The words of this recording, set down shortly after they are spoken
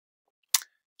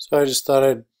So I just thought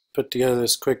I'd put together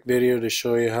this quick video to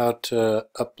show you how to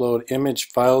upload image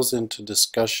files into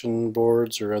discussion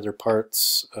boards or other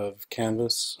parts of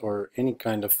Canvas, or any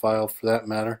kind of file for that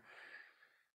matter.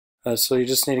 So you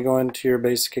just need to go into your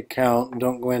basic account.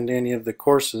 Don't go into any of the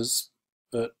courses,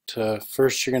 but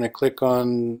first you're going to click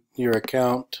on your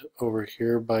account over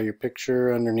here by your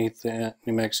picture underneath the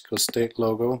New Mexico State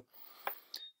logo.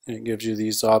 And it gives you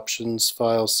these options: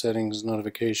 File, Settings,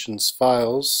 Notifications,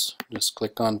 Files. Just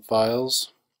click on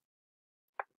Files.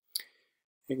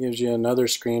 It gives you another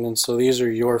screen, and so these are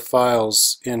your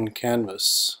files in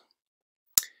Canvas.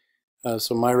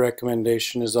 So my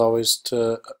recommendation is always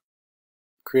to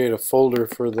create a folder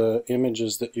for the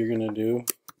images that you're going to do.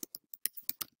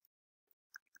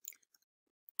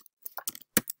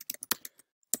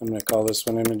 I'm going to call this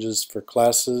one Images for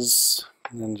Classes,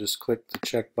 and then just click the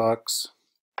checkbox.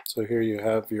 So here you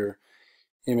have your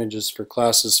Images for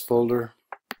Classes folder.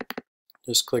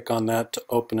 Just click on that to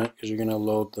open it, because you're going to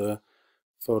load the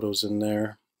photos in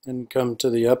there. Then come to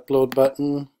the upload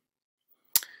button,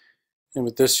 and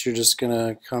with this you're just going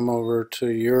to come over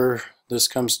to this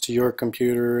comes to your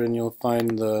computer, and you'll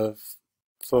find the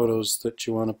photos that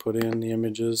you want to put in, the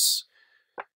images.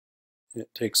 It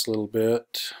takes a little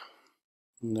bit,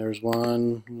 and there's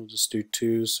one. We'll just do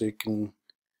two so you can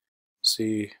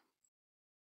see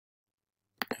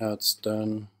how it's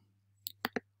done.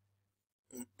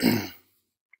 Okay,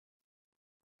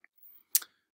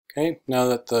 now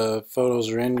that the photos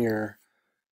are in your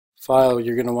file,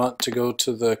 you're going to want to go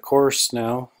to the course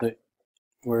now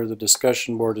where the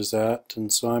discussion board is at,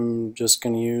 and so I'm just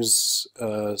going to use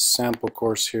a sample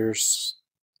course here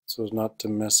so as not to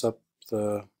mess up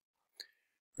the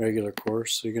regular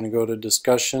course. So you're going to go to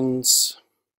Discussions,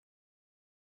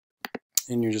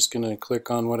 and you're just going to click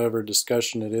on whatever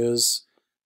discussion it is.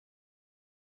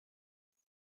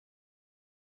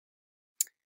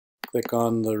 Click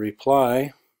on the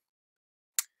reply.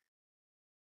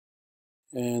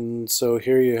 And so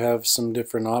here you have some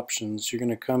different options. You're going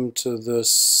to come to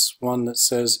this one that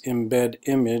says Embed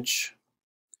Image.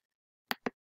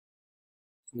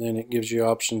 And then it gives you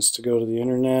options to go to the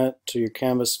internet, to your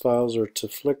Canvas files, or to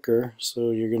Flickr.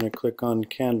 So you're going to click on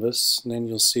Canvas, and then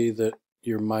you'll see that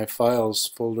your My Files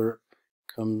folder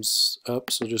comes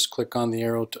up. So just click on the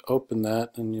arrow to open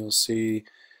that, and you'll see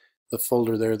the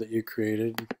folder there that you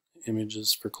created,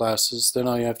 Images for Classes. Then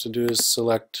all you have to do is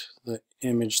select the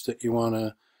image that you want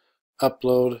to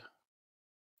upload,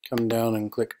 come down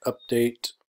and click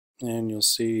Update, and you'll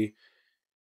see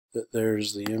that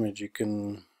there's the image. You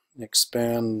can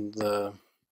expand the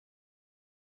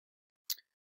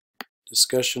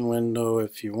discussion window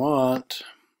if you want,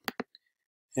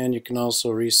 and you can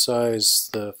also resize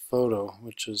the photo,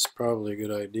 which is probably a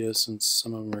good idea since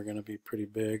some of them are going to be pretty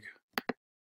big.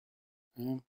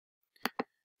 Okay.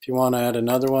 If you want to add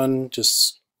another one,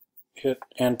 just hit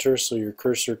enter so your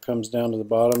cursor comes down to the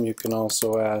bottom. You can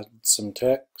also add some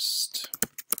text,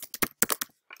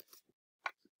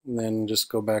 and then just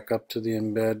go back up to the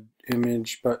embed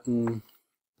image button,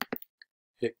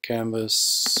 hit Canvas,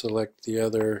 select the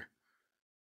other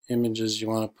images you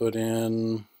want to put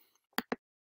in,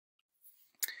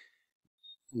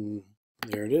 and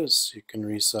there it is. You can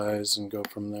resize and go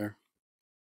from there.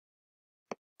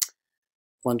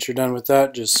 Once you're done with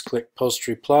that, just click Post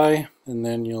Reply, and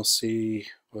then you'll see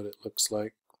what it looks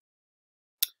like.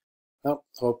 Well,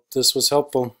 hope this was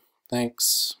helpful.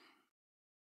 Thanks.